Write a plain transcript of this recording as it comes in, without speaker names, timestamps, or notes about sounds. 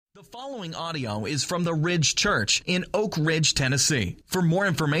The following audio is from the Ridge Church in Oak Ridge, Tennessee. For more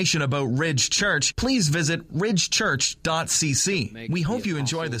information about Ridge Church, please visit ridgechurch.cc. We hope you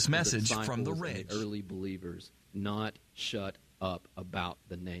enjoy this message from the Ridge. The early believers not shut up about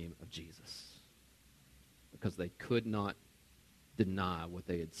the name of Jesus because they could not deny what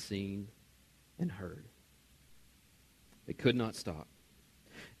they had seen and heard. They could not stop.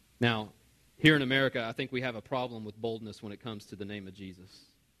 Now, here in America, I think we have a problem with boldness when it comes to the name of Jesus.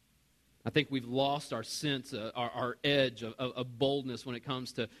 I think we've lost our sense, our edge of boldness when it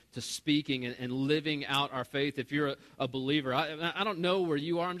comes to speaking and living out our faith. If you're a believer, I don't know where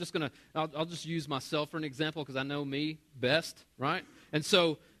you are. I'll just use myself for an example because I know me best, right? And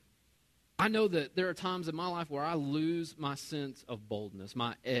so I know that there are times in my life where I lose my sense of boldness,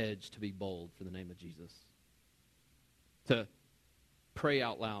 my edge to be bold for the name of Jesus. To pray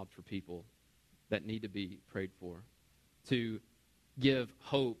out loud for people that need to be prayed for. To give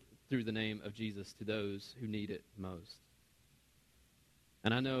hope through the name of Jesus to those who need it most.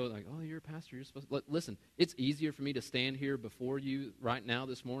 And I know, like, oh, you're a pastor, you're supposed to... Listen, it's easier for me to stand here before you right now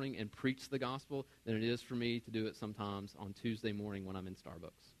this morning and preach the gospel than it is for me to do it sometimes on Tuesday morning when I'm in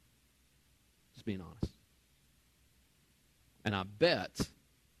Starbucks. Just being honest. And I bet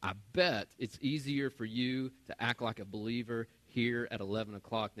it's easier for you to act like a believer here at 11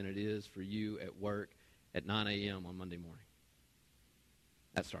 o'clock than it is for you at work at 9 a.m. on Monday morning.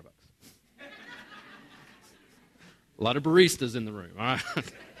 At Starbucks. A lot of baristas in the room, all right?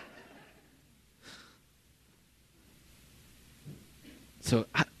 So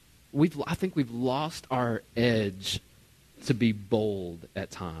I think we've lost our edge to be bold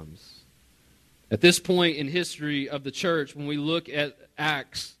at times. At this point in history of the church, when we look at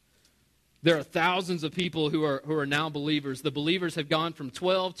Acts, there are thousands of people who are now believers. The believers have gone from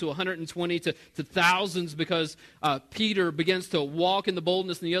 12 to 120 to thousands because Peter begins to walk in the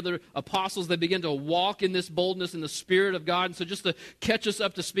boldness, and the other apostles, they begin to walk in this boldness in the Spirit of God. And so just to catch us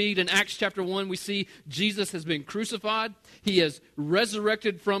up to speed, in Acts chapter 1, we see Jesus has been crucified. He has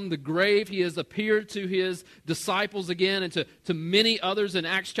resurrected from the grave. He has appeared to his disciples again and to many others. In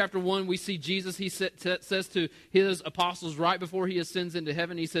Acts chapter 1, we see Jesus, he says to his apostles right before he ascends into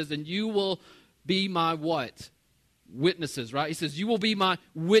heaven, he says, and you will be my what? Witnesses, right? He says, you will be my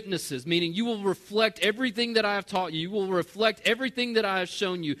witnesses, meaning you will reflect everything that I have taught you. You will reflect everything that I have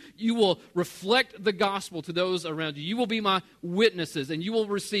shown you. You will reflect the gospel to those around you. You will be my witnesses, and you will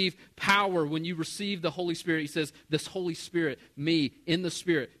receive power when you receive the Holy Spirit. He says, this Holy Spirit, me in the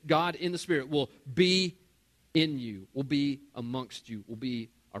Spirit, God in the Spirit, will be in you, will be amongst you, will be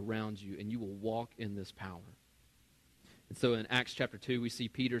around you, and you will walk in this power. And so in Acts chapter 2, we see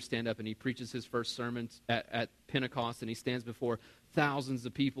Peter stand up and he preaches his first sermon at Pentecost, and he stands before thousands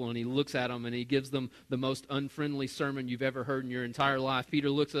of people and he looks at them and he gives them the most unfriendly sermon you've ever heard in your entire life. Peter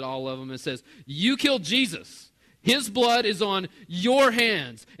looks at all of them and says, you killed Jesus. His blood is on your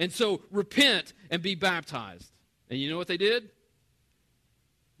hands. And so repent and be baptized. And you know what they did?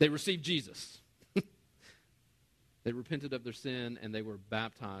 They received Jesus. They repented of their sin and they were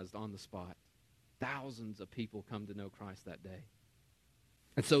baptized on the spot. Thousands of people come to know Christ that day.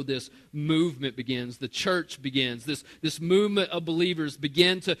 And so this movement begins, the church begins, this movement of believers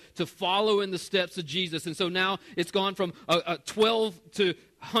begin to follow in the steps of Jesus. And so now it's gone from 12 to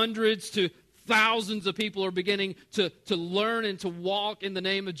hundreds to thousands of people are beginning to learn and to walk in the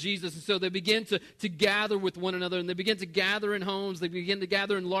name of Jesus. And so they begin to gather with one another, and they begin to gather in homes. They begin to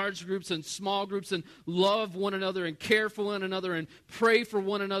gather in large groups and small groups and love one another and care for one another and pray for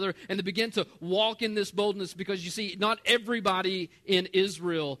one another. And they begin to walk in this boldness because, you see, not everybody in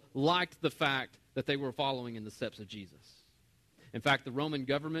Israel liked the fact that they were following in the steps of Jesus. In fact, the Roman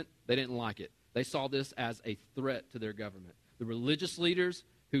government, they didn't like it. They saw this as a threat to their government. The religious leaders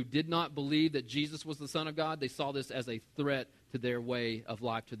who did not believe that Jesus was the Son of God, they saw this as a threat to their way of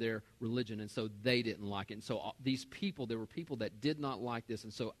life, to their religion, and so they didn't like it. And so these people, there were people that did not like this,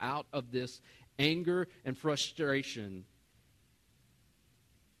 and so out of this anger and frustration,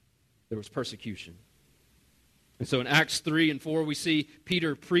 there was persecution. And so in Acts 3 and 4, we see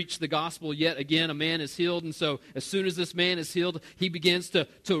Peter preach the gospel yet again. A man is healed. And so as soon as this man is healed, he begins to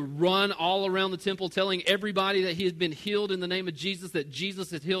run all around the temple, telling everybody that he had been healed in the name of Jesus, that Jesus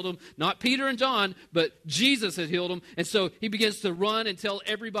had healed him. Not Peter and John, but Jesus had healed him. And so he begins to run and tell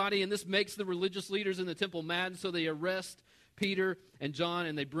everybody, and this makes the religious leaders in the temple mad. And so they arrest Peter and John,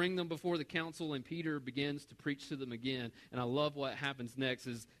 and they bring them before the council, and Peter begins to preach to them again. And I love what happens next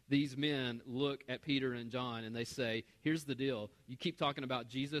is these men look at Peter and John, and they say, here's the deal. You keep talking about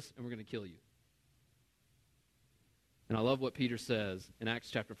Jesus, and we're going to kill you. And I love what Peter says in Acts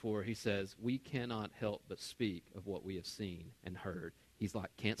chapter 4. He says, we cannot help but speak of what we have seen and heard. He's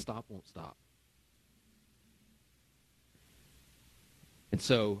like, can't stop, won't stop. And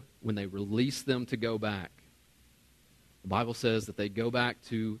so when they release them to go back, the Bible says that they go back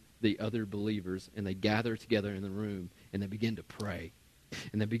to the other believers and they gather together in the room and they begin to pray.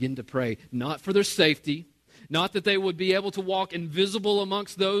 And they begin to pray not for their safety, not that they would be able to walk invisible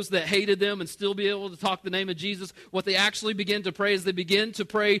amongst those that hated them and still be able to talk the name of Jesus. What they actually begin to pray is they begin to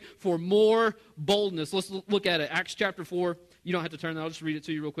pray for more boldness. Let's look at it. Acts chapter 4. You don't have to turn there. I'll just read it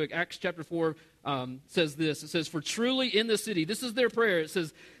to you real quick. Acts chapter 4 says this. It says, for truly in the city, this is their prayer. It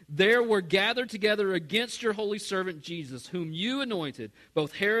says, there were gathered together against your holy servant Jesus, whom you anointed,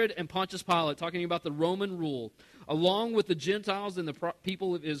 both Herod and Pontius Pilate, talking about the Roman rule, along with the Gentiles and the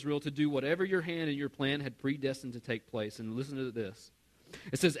people of Israel, to do whatever your hand and your plan had predestined to take place. And listen to this.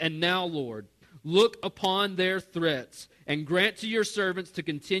 It says, and now, Lord, look upon their threats and grant to your servants to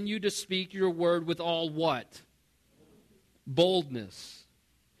continue to speak your word with all what? Boldness.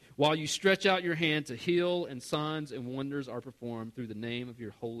 While you stretch out your hand to heal, and signs and wonders are performed through the name of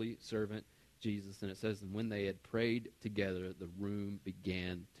your holy servant Jesus. And it says, and when they had prayed together, the room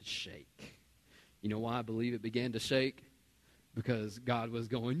began to shake. You know why I believe it began to shake? Because God was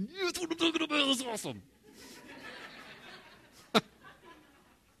going, that's what I'm talking about, that's awesome.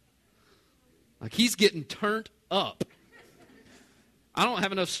 Like he's getting turned up. I don't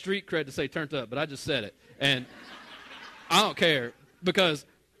have enough street cred to say turned up, but I just said it. And I don't care because,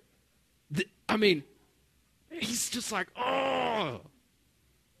 he's just like, oh,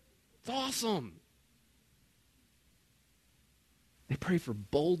 it's awesome. They pray for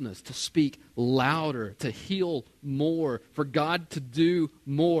boldness to speak louder, to heal more, for God to do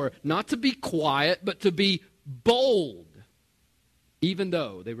more. Not to be quiet, but to be bold. Even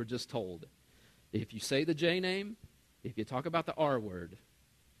though they were just told, if you say the J name, if you talk about the R word,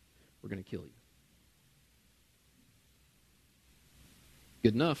 we're going to kill you.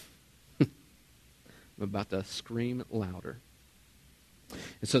 Good enough. I'm about to scream louder.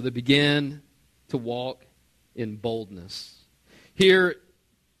 And so they began to walk in boldness. Here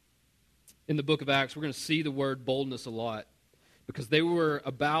in the book of Acts, we're going to see the word boldness a lot because they were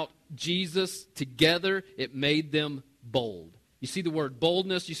about Jesus together. It made them bold. You see the word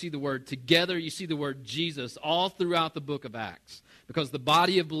boldness, you see the word together, you see the word Jesus all throughout the book of Acts. Because the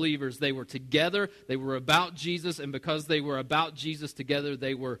body of believers, they were together, they were about Jesus, and because they were about Jesus together,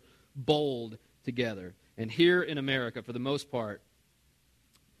 they were bold together. And here in America, for the most part,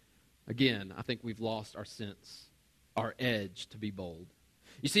 again, I think we've lost our sense, our edge to be bold.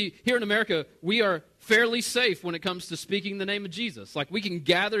 You see, here in America, we are fairly safe when it comes to speaking the name of Jesus. Like, we can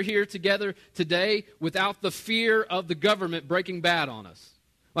gather here together today without the fear of the government breaking bad on us.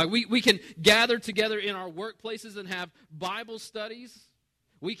 Like, we can gather together in our workplaces and have Bible studies.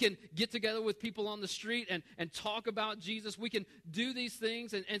 We can get together with people on the street and talk about Jesus. We can do these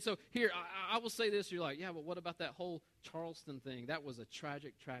things. And so here, I will say this. You're like, yeah, but what about that whole Charleston thing? That was a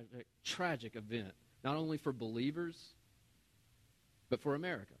tragic event, not only for believers, but for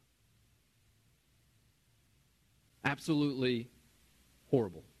America. Absolutely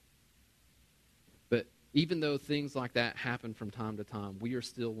horrible. But even though things like that happen from time to time, we are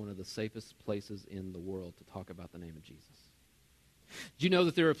still one of the safest places in the world to talk about the name of Jesus. Do you know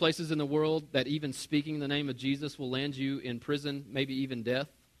that there are places in the world that even speaking the name of Jesus will land you in prison, maybe even death?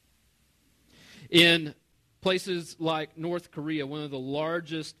 In places like North Korea, one of the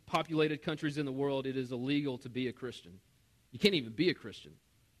largest populated countries in the world, it is illegal to be a Christian. You can't even be a Christian.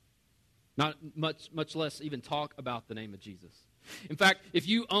 Not much less even talk about the name of Jesus. In fact, if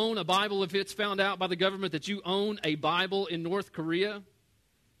you own a Bible, if it's found out by the government that you own a Bible in North Korea,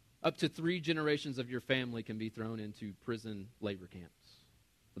 up to 3 generations of your family can be thrown into prison labor camps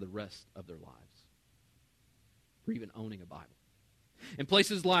for the rest of their lives for even owning a Bible. In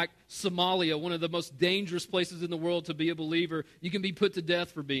places like Somalia, one of the most dangerous places in the world to be a believer, you can be put to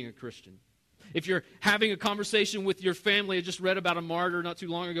death for being a Christian. If you're having a conversation with your family, I just read about a martyr not too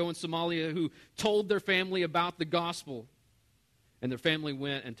long ago in Somalia who told their family about the gospel, and their family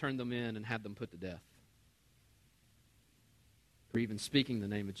went and turned them in and had them put to death for even speaking the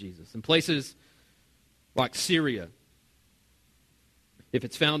name of Jesus. In places like Syria, if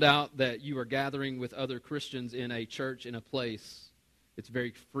it's found out that you are gathering with other Christians in a church, in a place, it's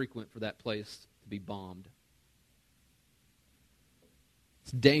very frequent for that place to be bombed.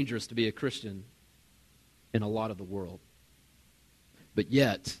 It's dangerous to be a Christian in a lot of the world. But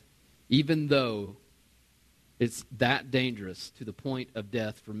yet, even though it's that dangerous to the point of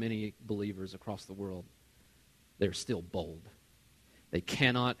death for many believers across the world, they're still bold. They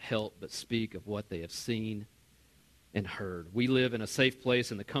cannot help but speak of what they have seen and heard. We live in a safe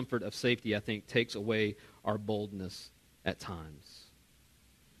place, and the comfort of safety, I think, takes away our boldness at times.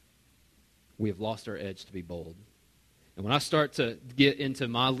 we have lost our edge to be bold. And when I start to get into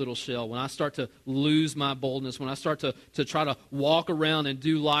my little shell, when I start to lose my boldness, when I start to try to walk around and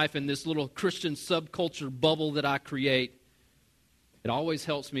do life in this little Christian subculture bubble that I create, it always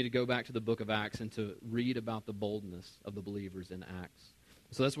helps me to go back to the book of Acts and to read about the boldness of the believers in Acts.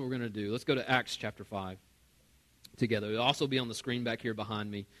 So that's what we're going to do. Let's go to Acts chapter 5 together. It'll also be on the screen back here behind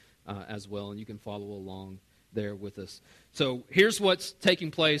me as well, and you can follow along there with us. So here's what's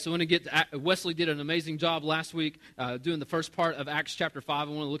taking place. I want to get to, Wesley did an amazing job last week doing the first part of Acts chapter 5.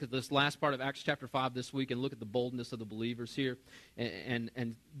 I want to look at this last part of Acts chapter 5 this week and look at the boldness of the believers here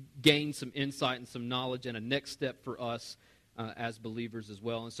and gain some insight and some knowledge and a next step for us as believers as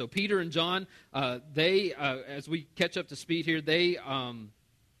well. And so Peter and John, they, as we catch up to speed here, they,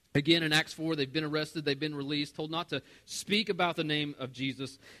 again in Acts 4, they've been arrested, they've been released, told not to speak about the name of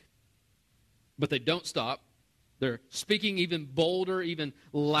Jesus, but they don't stop. They're speaking even bolder, even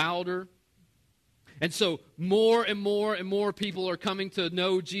louder. And so more and more and more people are coming to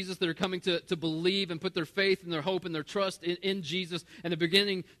know Jesus. They're coming to believe and put their faith and their hope and their trust in Jesus. And they're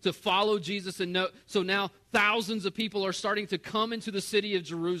beginning to follow Jesus. And so now thousands of people are starting to come into the city of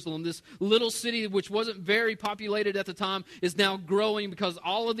Jerusalem. This little city, which wasn't very populated at the time, is now growing because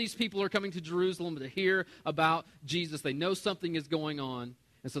all of these people are coming to Jerusalem to hear about Jesus. They know something is going on,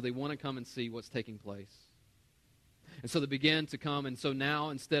 and so they want to come and see what's taking place. And so they began to come, and so now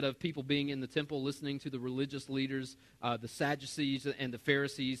instead of people being in the temple listening to the religious leaders, the Sadducees and the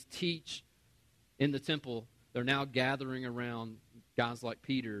Pharisees teach in the temple, they're now gathering around guys like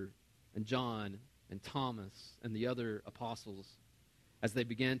Peter and John and Thomas and the other apostles as they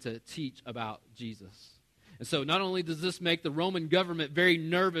began to teach about Jesus. And so not only does this make the Roman government very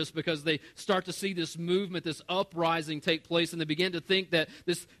nervous because they start to see this movement, this uprising take place, and they begin to think that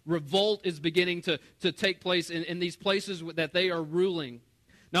this revolt is beginning to take place in these places that they are ruling.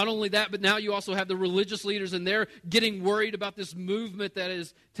 Not only that, but now you also have the religious leaders, and they're getting worried about this movement that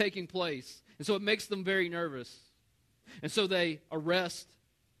is taking place. And so it makes them very nervous. And so they arrest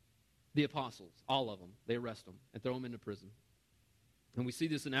the apostles, all of them. They arrest them and throw them into prison. And we see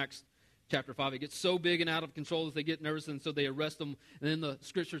this in Acts chapter 5, it gets so big and out of control that they get nervous, and so they arrest them. And then the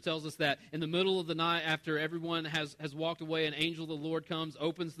scripture tells us that in the middle of the night, after everyone has walked away, an angel of the Lord comes,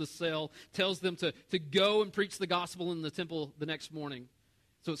 opens the cell, tells them to go and preach the gospel in the temple the next morning.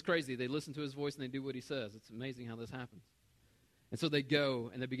 So it's crazy. They listen to his voice and they do what he says. It's amazing how this happens. And so they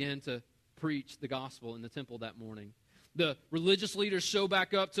go and they begin to preach the gospel in the temple that morning. The religious leaders show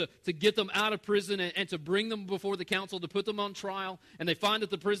back up to get them out of prison and to bring them before the council, to put them on trial. And they find that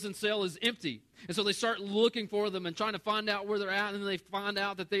the prison cell is empty. And so they start looking for them and trying to find out where they're at. And then they find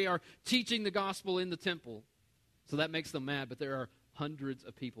out that they are teaching the gospel in the temple. So that makes them mad. But there are hundreds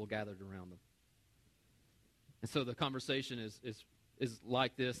of people gathered around them. And so the conversation is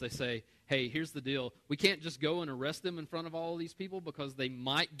like this. They say, hey, here's the deal. We can't just go and arrest them in front of all of these people because they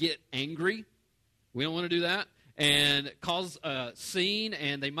might get angry. We don't want to do that and cause a scene,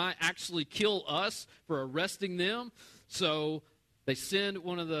 and they might actually kill us for arresting them. So they send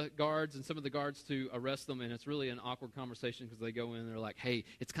one of the guards and some of the guards to arrest them, and it's really an awkward conversation because they go in and they're like, hey,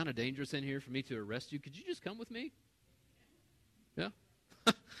 it's kind of dangerous in here for me to arrest you. Could you just come with me? Yeah.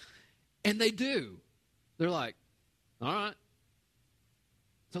 And they do. They're like, all right.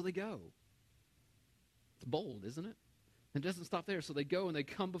 So they go. It's bold, isn't it? It doesn't stop there. So they go and they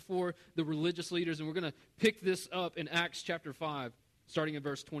come before the religious leaders, and we're going to pick this up in Acts chapter 5, starting in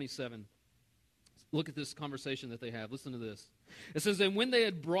verse 27. Look at this conversation that they have. Listen to this. It says, and when they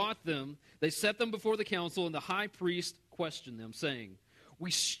had brought them, they set them before the council, and the high priest questioned them, saying,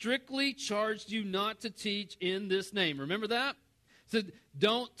 we strictly charged you not to teach in this name. Remember that? It said,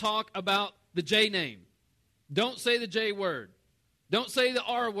 don't talk about the J name. Don't say the J word. Don't say the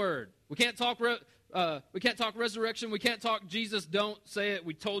R word. We can't talk resurrection. We can't talk Jesus. Don't say it.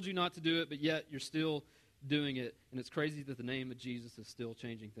 We told you not to do it, but yet you're still doing it. And it's crazy that the name of Jesus is still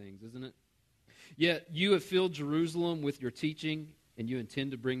changing things, isn't it? Yet you have filled Jerusalem with your teaching, and you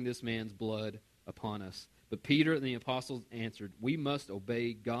intend to bring this man's blood upon us. But Peter and the apostles answered, we must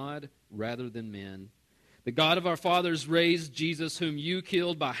obey God rather than men. The God of our fathers raised Jesus, whom you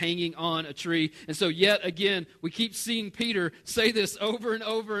killed by hanging on a tree. And so yet again, we keep seeing Peter say this over and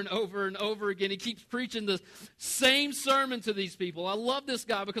over and over and over again. He keeps preaching the same sermon to these people. I love this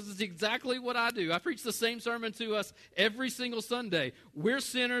guy because it's exactly what I do. I preach the same sermon to us every single Sunday. We're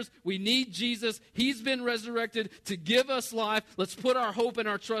sinners. We need Jesus. He's been resurrected to give us life. Let's put our hope and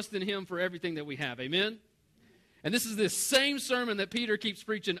our trust in him for everything that we have. Amen? And this is this same sermon that Peter keeps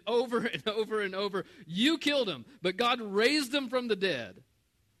preaching over and over and over. You killed him, but God raised him from the dead.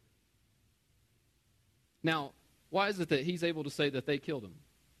 Now, why is it that he's able to say that they killed him?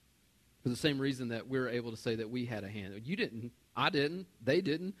 For the same reason that we're able to say that we had a hand. You didn't, I didn't, they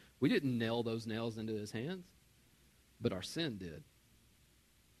didn't. We didn't nail those nails into his hands. But our sin did.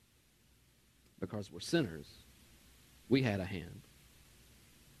 Because we're sinners. We had a hand.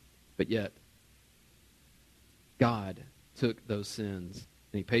 But yet, God took those sins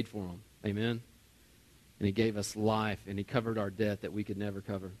and he paid for them. Amen? And he gave us life and he covered our debt that we could never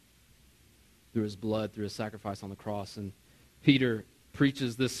cover. Through his blood, through his sacrifice on the cross. And Peter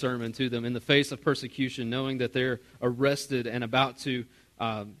preaches this sermon to them in the face of persecution, knowing that they're arrested and about to,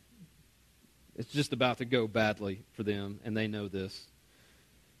 it's just about to go badly for them, and they know this.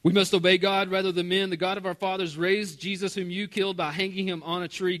 We must obey God rather than men. The God of our fathers raised Jesus, whom you killed by hanging him on a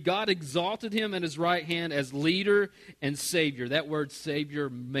tree. God exalted him at his right hand as leader and Savior. That word Savior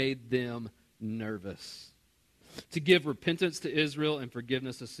made them nervous. To give repentance to Israel and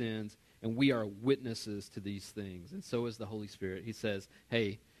forgiveness of sins. And we are witnesses to these things. And so is the Holy Spirit. He says,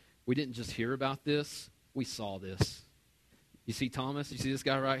 hey, we didn't just hear about this, we saw this. You see Thomas? You see this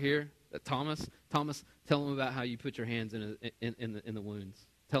guy right here? Thomas, tell him about how you put your hands in the wounds.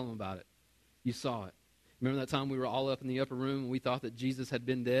 Tell him about it. You saw it. Remember that time we were all up in the upper room and we thought that Jesus had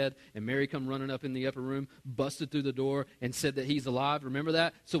been dead, and Mary come running up in the upper room, busted through the door, and said that he's alive. Remember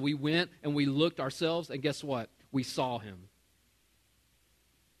that? So we went and we looked ourselves, and guess what? We saw him.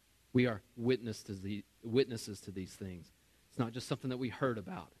 We are witnesses to these things. It's not just something that we heard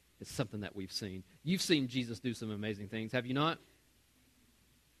about. It's something that we've seen. You've seen Jesus do some amazing things, have you not?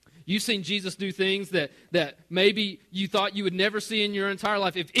 You've seen Jesus do things that maybe you thought you would never see in your entire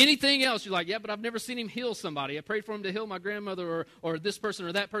life. If anything else, you're like, yeah, but I've never seen him heal somebody. I prayed for him to heal my grandmother or this person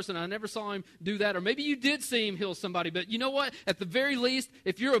or that person. I never saw him do that. Or maybe you did see him heal somebody. But you know what? At the very least,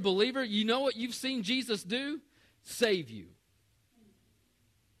 if you're a believer, you know what you've seen Jesus do? Save you.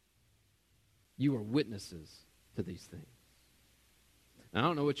 You are witnesses to these things. Now, I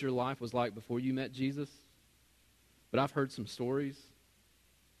don't know what your life was like before you met Jesus, but I've heard some stories.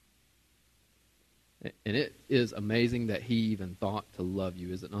 And it is amazing that he even thought to love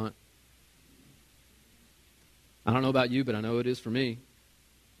you, is it not? I don't know about you, but I know it is for me.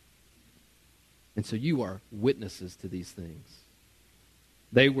 And so you are witnesses to these things.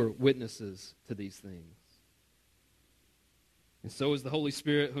 They were witnesses to these things. And so is the Holy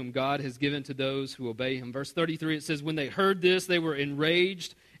Spirit, whom God has given to those who obey him. Verse 33, it says, when they heard this, they were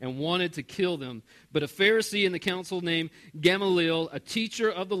enraged and wanted to kill them. But a Pharisee in the council named Gamaliel, a teacher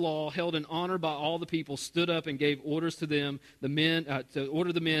of the law, held in honor by all the people, stood up and gave orders to them, to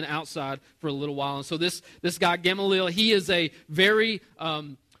order the men outside for a little while. And so this guy, Gamaliel, he is a very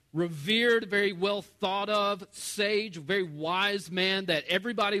revered, very well thought of sage, very wise man that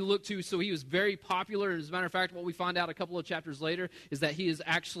everybody looked to. So he was very popular. And as a matter of fact, what we find out a couple of chapters later is that he is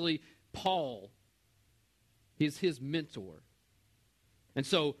actually Paul. He is his mentor. And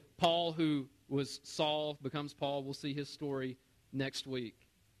so Paul, who was Saul, becomes Paul. We'll see his story next week.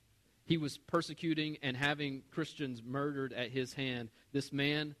 He was persecuting and having Christians murdered at his hand. This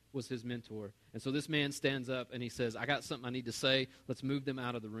man was his mentor. And so this man stands up and he says, I got something I need to say. Let's move them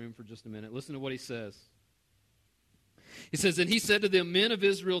out of the room for just a minute. Listen to what he says. He says, and he said to them, men of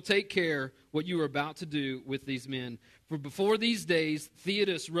Israel, take care what you are about to do with these men. For before these days,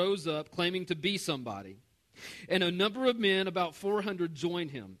 Theudas rose up claiming to be somebody. And a number of men, about 400,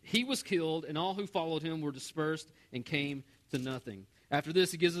 joined him. He was killed, and all who followed him were dispersed and came to nothing. After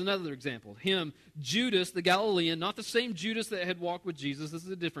this, he gives another example. Him, Judas the Galilean, not the same Judas that had walked with Jesus, this is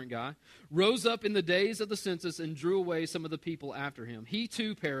a different guy, rose up in the days of the census and drew away some of the people after him. He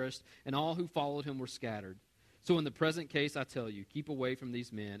too perished, and all who followed him were scattered. So in the present case, I tell you, keep away from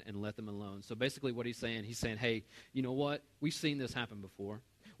these men and let them alone. So basically what he's saying, hey, you know what? We've seen this happen before.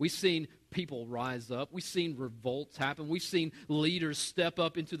 We've seen people rise up. We've seen revolts happen. We've seen leaders step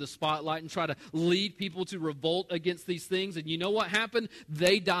up into the spotlight and try to lead people to revolt against these things. And you know what happened?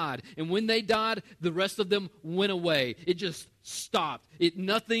 They died. And when they died, the rest of them went away. It just stopped.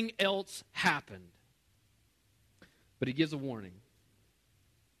 Nothing else happened. But he gives a warning.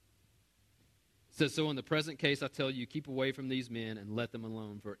 It says, so in the present case, I tell you, keep away from these men and let them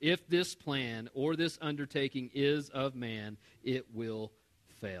alone. For if this plan or this undertaking is of man, it will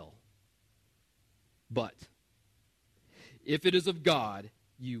fail. But if it is of God,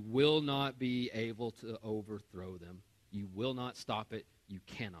 you will not be able to overthrow them. You will not stop it. You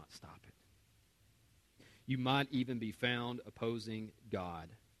cannot stop it. You might even be found opposing God.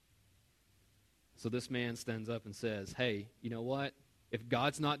 So this man stands up and says, hey, you know what? If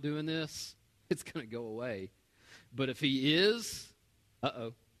God's not doing this, it's going to go away. But if he is,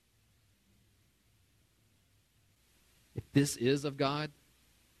 if this is of God,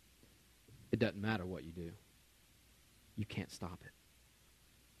 it doesn't matter what you do. You can't stop it.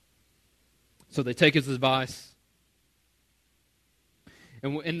 So they take his advice.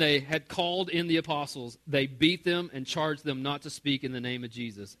 And when they had called in the apostles, they beat them and charged them not to speak in the name of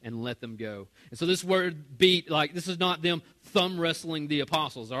Jesus and let them go. And so this word beat, like this is not them thumb wrestling the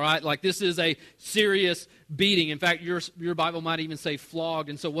apostles, all right? Like this is a serious beating. In fact, your Bible might even say flogged.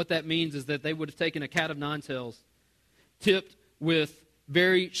 And so what that means is that they would have taken a cat of nine tails, tipped with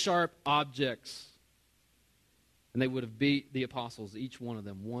very sharp objects, and they would have beat the apostles, each one of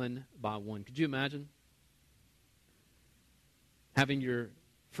them, one by one. Could you imagine? Having your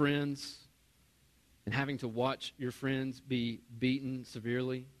friends and having to watch your friends be beaten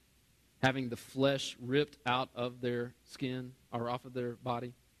severely, having the flesh ripped out of their skin or off of their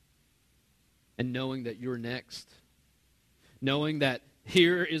body, and knowing that you're next, knowing that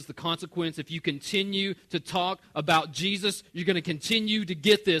here is the consequence. If you continue to talk about Jesus, you're going to continue to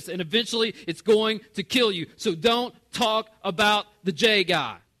get this, and eventually it's going to kill you. So don't talk about the J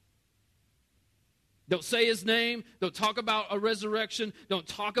guy. Don't say his name. Don't talk about a resurrection. Don't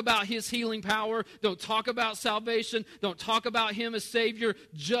talk about his healing power. Don't talk about salvation. Don't talk about him as Savior.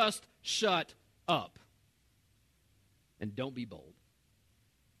 Just shut up. And don't be bold.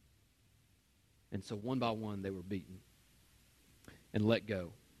 And so one by one they were beaten and let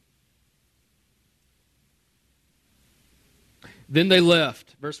go. Then they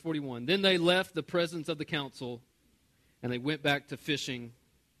left, verse 41, then they left the presence of the council and they went back to fishing,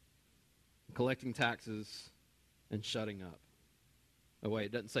 collecting taxes, and shutting up. Oh, wait,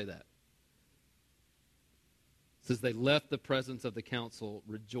 it doesn't say that. It says they left the presence of the council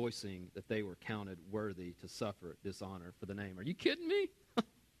rejoicing that they were counted worthy to suffer dishonor for the name. Are you kidding me?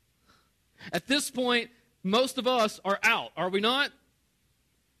 At this point, most of us are out, are we not?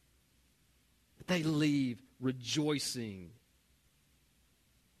 But they leave rejoicing.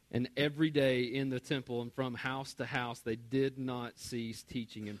 And every day in the temple and from house to house, they did not cease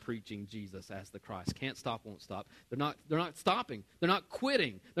teaching and preaching Jesus as the Christ. Can't stop, won't stop. They're not stopping. They're not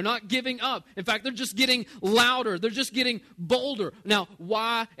quitting. They're not giving up. In fact, they're just getting louder. They're just getting bolder. Now,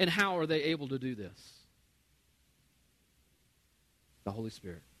 why and how are they able to do this? The Holy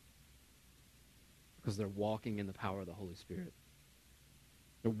Spirit. Because they're walking in the power of the Holy Spirit.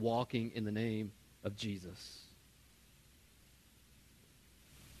 They're walking in the name of Jesus.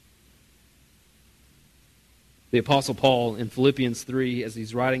 The Apostle Paul in Philippians 3, as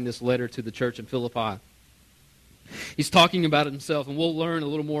he's writing this letter to the church in Philippi, he's talking about himself, and we'll learn a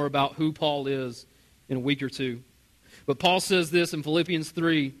little more about who Paul is in a week or two. But Paul says this in Philippians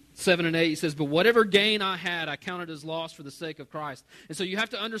 3, 7 and 8. He says, but whatever gain I had, I counted as loss for the sake of Christ. And so you have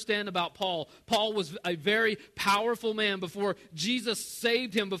to understand about Paul. Paul was a very powerful man before Jesus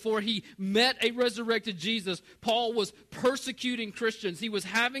saved him, before he met a resurrected Jesus. Paul was persecuting Christians. He was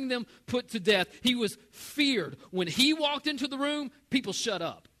having them put to death. He was feared. When he walked into the room, people shut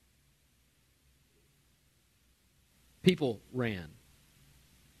up. People ran.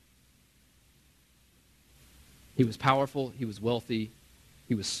 He was powerful. He was wealthy.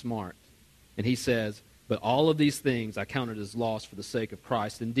 He was smart. And he says, but all of these things I counted as loss for the sake of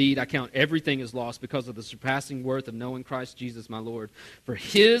Christ. Indeed, I count everything as loss because of the surpassing worth of knowing Christ Jesus my Lord. For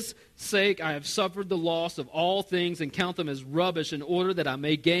his sake I have suffered the loss of all things and count them as rubbish in order that I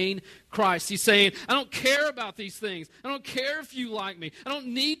may gain Christ. He's saying, I don't care about these things. I don't care if you like me. I don't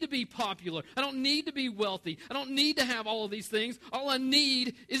need to be popular. I don't need to be wealthy. I don't need to have all of these things. All I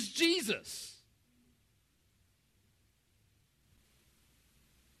need is Jesus.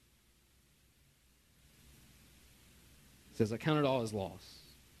 Says, I count it all as loss.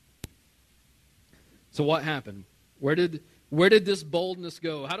 So what happened? Where did this boldness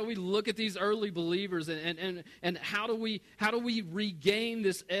go? How do we look at these early believers and how do we regain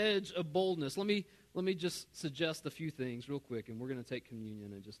this edge of boldness? Let me just suggest a few things real quick, and we're going to take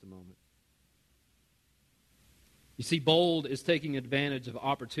communion in just a moment. You see, bold is taking advantage of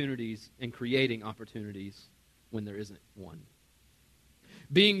opportunities and creating opportunities when there isn't one.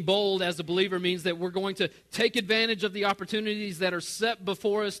 Being bold as a believer means that we're going to take advantage of the opportunities that are set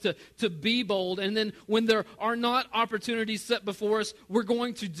before us to be bold. And then when there are not opportunities set before us, we're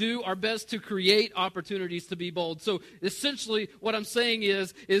going to do our best to create opportunities to be bold. So essentially what I'm saying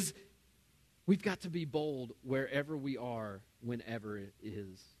is we've got to be bold wherever we are, whenever it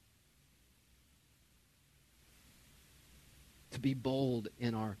is. To be bold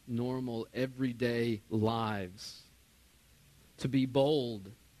in our normal, everyday lives. To be bold,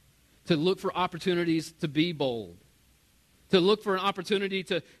 to look for opportunities to be bold, to look for an opportunity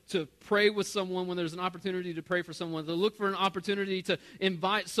to pray with someone when there's an opportunity to pray for someone, to look for an opportunity to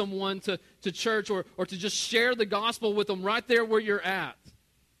invite someone to church or to just share the gospel with them right there where you're at.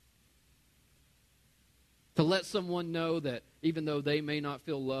 To let someone know that even though they may not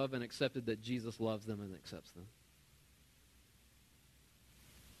feel loved and accepted, that Jesus loves them and accepts them.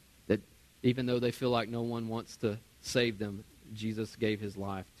 That even though they feel like no one wants to save them, Jesus gave his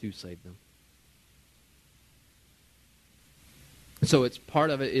life to save them. So it's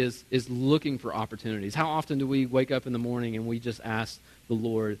part of it is looking for opportunities. How often do we wake up in the morning and we just ask the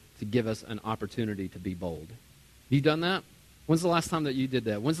Lord to give us an opportunity to be bold? Have you done that? When's the last time that you did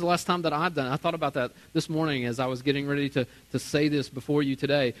that? When's the last time that I've done it? I thought about that this morning as I was getting ready to say this before you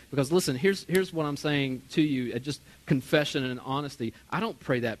today. Because listen, here's what I'm saying to you, just confession and honesty. I don't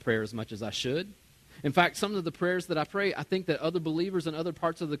pray that prayer as much as I should. In fact, some of the prayers that I pray, I think that other believers in other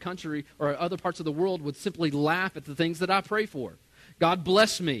parts of the country or other parts of the world would simply laugh at the things that I pray for. God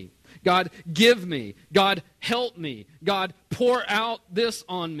bless me. God give me. God help me. God pour out this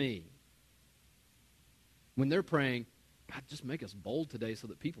on me. When they're praying, God, just make us bold today so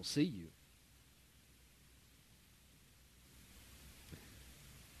that people see you.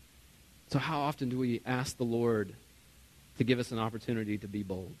 So how often do we ask the Lord to give us an opportunity to be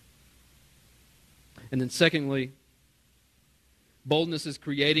bold? And then secondly, boldness is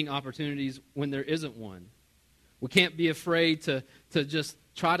creating opportunities when there isn't one. We can't be afraid to just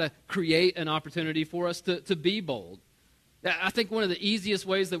try to create an opportunity for us to be bold. I think one of the easiest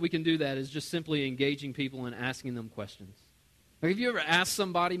ways that we can do that is just simply engaging people and asking them questions. Like, have you ever asked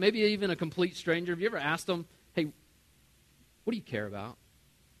somebody, maybe even a complete stranger, have you ever asked them, hey, what do you care about?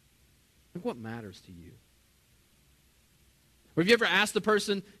 Like, what matters to you? Or have you ever asked the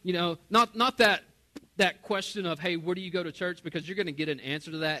person, not that question of, hey, where do you go to church? Because you're going to get an answer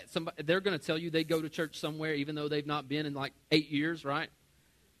to that. They're going to tell you they go to church somewhere even though they've not been in like 8 years, right?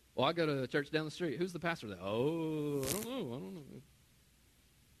 Well, I go to a church down the street. Who's the pastor there? Oh, I don't know.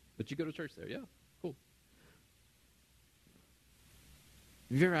 But you go to church there. Yeah, cool.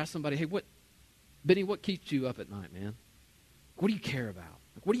 Have you ever asked somebody, hey, Benny, what keeps you up at night, man? What do you care about?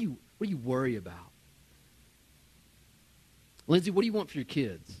 Like, what do you worry about? Lindsay, what do you want for your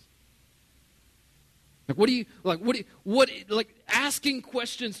kids? Like, asking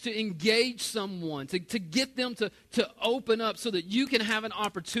questions to engage someone, to get them to open up so that you can have an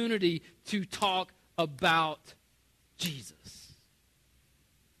opportunity to talk about Jesus.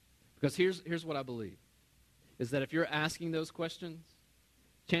 Because here's what I believe, is that if you're asking those questions,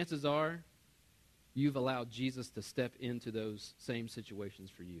 chances are you've allowed Jesus to step into those same situations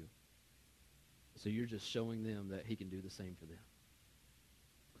for you. So you're just showing them that he can do the same for them.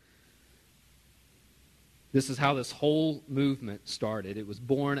 This is how this whole movement started. It was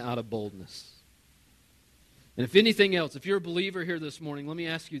born out of boldness. And if anything else, if you're a believer here this morning, let me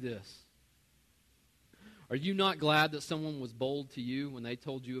ask you this. Are you not glad that someone was bold to you when they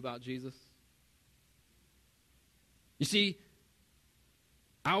told you about Jesus? You see,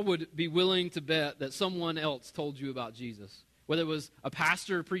 I would be willing to bet that someone else told you about Jesus. Whether it was a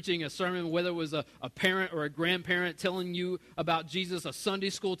pastor preaching a sermon, whether it was a parent or a grandparent telling you about Jesus, a Sunday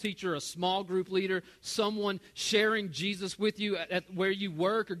school teacher, a small group leader, someone sharing Jesus with you at where you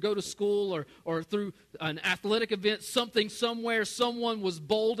work or go to school or through an athletic event, something somewhere, someone was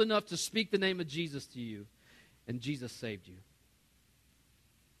bold enough to speak the name of Jesus to you, and Jesus saved you.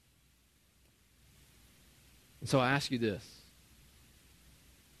 And so I ask you this.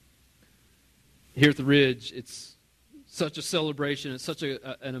 Here at the Ridge, it's such a celebration. It's such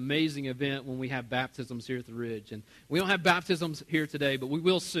an amazing event when we have baptisms here at the Ridge. And we don't have baptisms here today, but we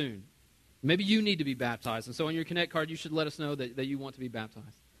will soon. Maybe you need to be baptized. And so on your Connect card, you should let us know that you want to be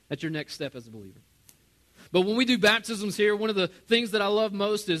baptized. That's your next step as a believer. But when we do baptisms here, one of the things that I love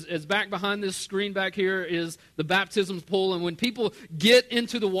most is back behind this screen back here is the baptisms pool. And when people get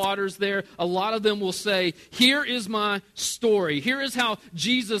into the waters there, a lot of them will say, here is my story. Here is how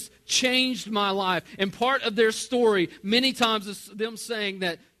Jesus changed my life. And part of their story, many times, is them saying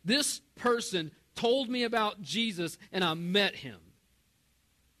that this person told me about Jesus and I met him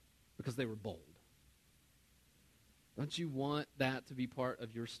because they were bold. Don't you want that to be part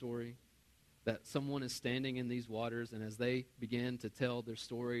of your story? That someone is standing in these waters, and as they begin to tell their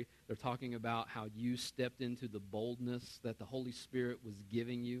story, they're talking about how you stepped into the boldness that the Holy Spirit was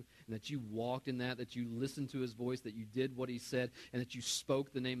giving you, and that you walked in that you listened to his voice, that you did what he said, and that you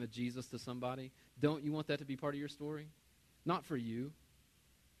spoke the name of Jesus to somebody. Don't you want that to be part of your story? Not for you,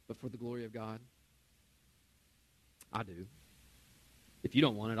 but for the glory of God. I do. If you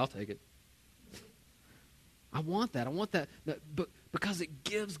don't want it, I'll take it. I want that. I want that, but because it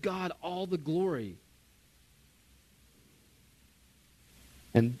gives God all the glory.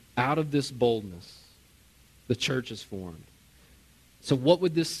 And out of this boldness, the church is formed. So what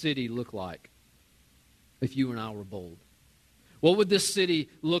would this city look like if you and I were bold? What would this city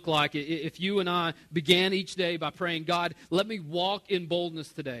look like if you and I began each day by praying, God, let me walk in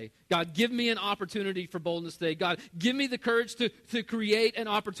boldness today. God, give me an opportunity for boldness today. God, give me the courage to create an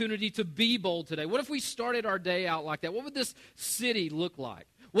opportunity to be bold today. What if we started our day out like that? What would this city look like?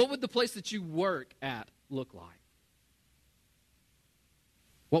 What would the place that you work at look like?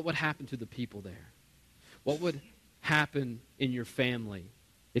 What would happen to the people there? What would happen in your family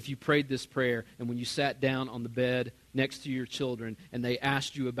if you prayed this prayer and when you sat down on the bed next to your children and they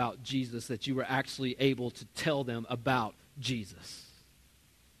asked you about Jesus, that you were actually able to tell them about Jesus?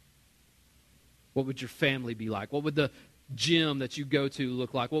 What would your family be like? What would the gym that you go to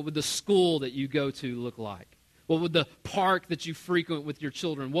look like? What would the school that you go to look like? What would the park that you frequent with your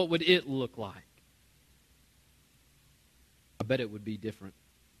children, what would it look like? I bet it would be different.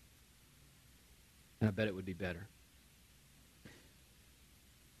 And I bet it would be better.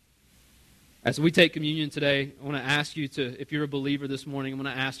 As we take communion today, I want to ask you to, if you're a believer this morning, I want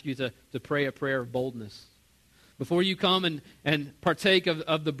to ask you to pray a prayer of boldness. Before you come and partake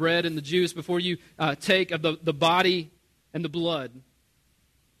of the bread and the juice, before you take of the body and the blood,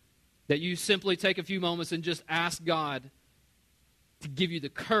 that you simply take a few moments and just ask God to give you the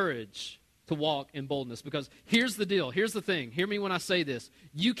courage to walk in boldness. Because here's the deal, here's the thing, hear me when I say this,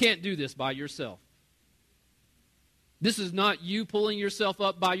 you can't do this by yourself. This is not you pulling yourself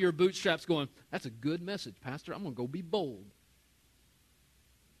up by your bootstraps going, that's a good message, Pastor. I'm going to go be bold.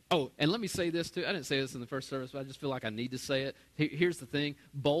 Oh, and let me say this too. I didn't say this in the first service, but I just feel like I need to say it. Here's the thing.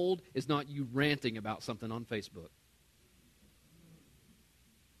 Bold is not you ranting about something on Facebook.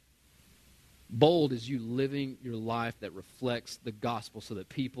 Bold is you living your life that reflects the gospel so that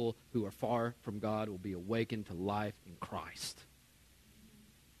people who are far from God will be awakened to life in Christ.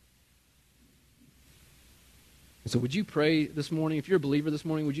 So would you pray this morning, if you're a believer this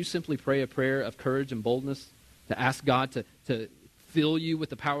morning, would you simply pray a prayer of courage and boldness to ask God to fill you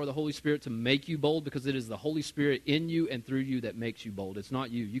with the power of the Holy Spirit to make you bold, because it is the Holy Spirit in you and through you that makes you bold. It's not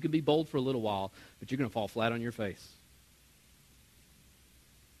you. You can be bold for a little while, but you're going to fall flat on your face.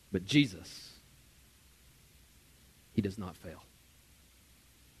 But Jesus, He does not fail.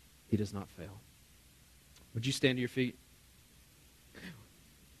 He does not fail. Would you stand to your feet?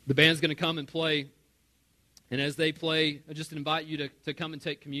 The band's going to come and play. And as they play, I just invite you to come and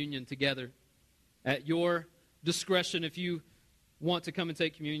take communion together. At your discretion, if you want to come and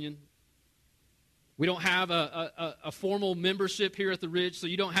take communion. We don't have a formal membership here at the Ridge, so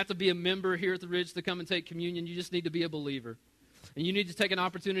you don't have to be a member here at the Ridge to come and take communion. You just need to be a believer. And you need to take an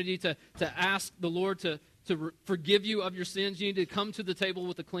opportunity to ask the Lord to forgive you of your sins. You need to come to the table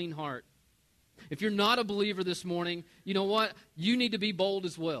with a clean heart. If you're not a believer this morning, you know what? You need to be bold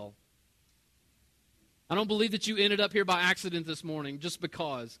as well. I don't believe that you ended up here by accident this morning just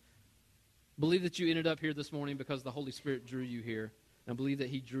because. I believe that you ended up here this morning because the Holy Spirit drew you here. And I believe that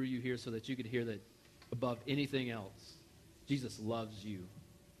He drew you here so that you could hear that above anything else, Jesus loves you.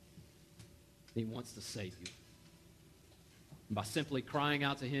 He wants to save you. And by simply crying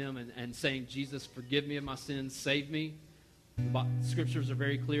out to Him and saying, Jesus, forgive me of my sins, save me, the Scriptures are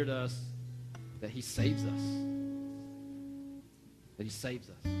very clear to us that He saves us. That He saves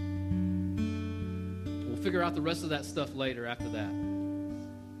us. We'll figure out the rest of that stuff later after that.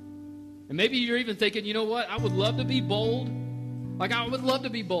 And maybe you're even thinking, you know what, I would love to be bold. Like, I would love to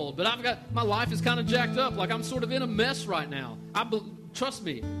be bold, but my life is kind of jacked up. Like, I'm sort of in a mess right now. Trust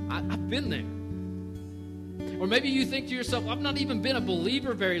me, I've been there. Or maybe you think to yourself, I've not even been a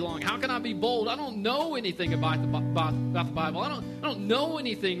believer very long. How can I be bold? I don't know anything about the Bible. I don't know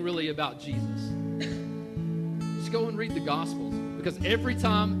anything really about Jesus. Just go and read the Gospels. Because every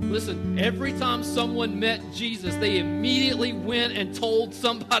time someone met Jesus, they immediately went and told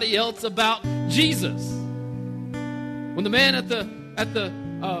somebody else about Jesus. When the man at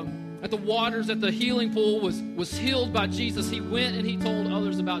the waters at the healing pool was healed by Jesus, he went and he told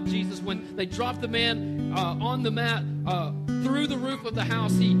others about Jesus. When they dropped the man on the mat through the roof of the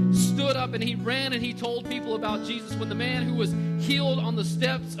house, he stood up and he ran and he told people about Jesus. When the man who was healed on the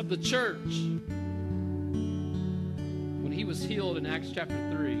steps of the church, when he was healed in Acts chapter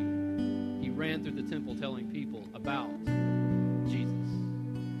 3, he ran through the temple telling people about Jesus.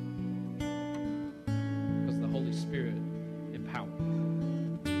 Because the Holy Spirit empowered.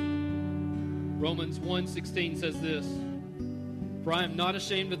 Romans 1:16 says this, "For I am not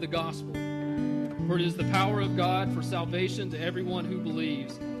ashamed of the gospel, for it is the power of God for salvation to everyone who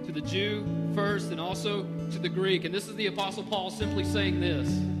believes, to the Jew first and also to the Greek." And this is the Apostle Paul simply saying this.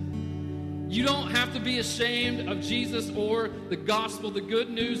 You don't have to be ashamed of Jesus or the gospel, the good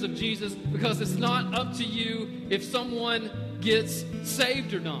news of Jesus, because it's not up to you if someone gets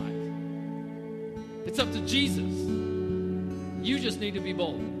saved or not. It's up to Jesus. You just need to be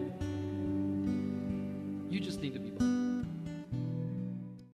bold. You just need to be